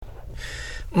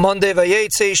Monday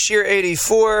Vayetze, Shir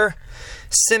 84,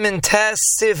 Siman Tes,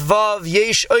 Sif Vav,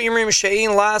 Yesh Oyrim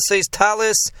She'in Lases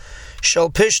Talis, Shel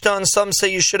Pishtan. Some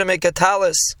say you shouldn't make a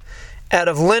talis out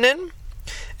of linen.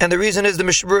 And the reason is, the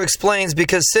Mishnah Berurah explains,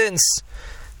 because since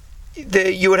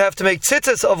you would have to make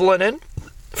tzitzis of linen,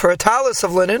 for a talis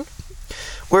of linen,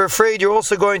 we're afraid you're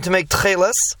also going to make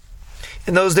tchelas.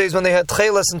 In those days when they had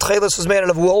tchelas, and tchelas was made out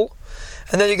of wool,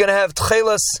 and then you're going to have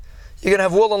tchelas, you're going to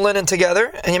have wool and linen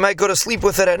together, and you might go to sleep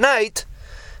with it at night,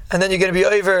 and then you're going to be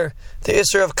over the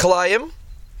Isser of Kalayim.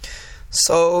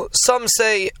 So some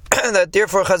say that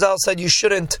therefore Chazal said you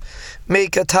shouldn't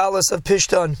make a talis of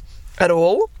Pishtan at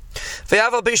all.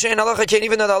 Even though the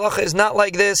halacha is not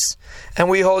like this, and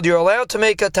we hold you're allowed to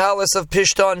make a talis of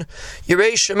Pishtan.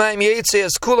 Yirei Shemaim Yetze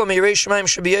as Kulam, Yirei Shemaim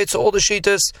should be Yetze, all the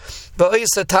Shitas.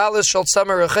 Va'isa talis shel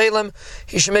tzamer rechelim,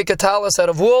 he should make a talis out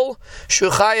of wool. Shu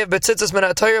chayev betzitzis min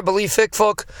atayr, believe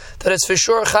fikfok, that it's for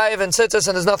sure chayev and tzitzis,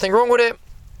 and there's nothing wrong with it.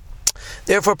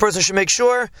 Therefore a person should make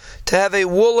sure to have a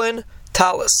woolen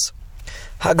talis.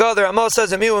 Haggadah Ramah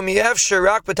says, if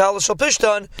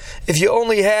you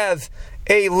only have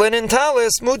a linen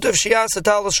talis, mutav shias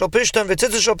talis shel pishtan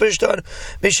v'tzitzis shel pishtan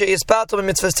mishe yispatel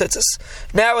b'mitzvahs tzitzis.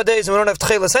 Nowadays we don't have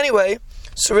tchelas anyway,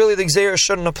 so really the gzeira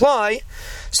shouldn't apply.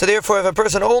 So therefore, if a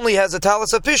person only has a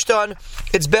talis of pishtan,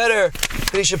 it's better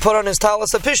that he should put on his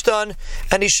talis of pishtan,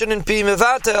 and he shouldn't be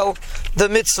mevatel the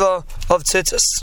mitzvah of tzitzis.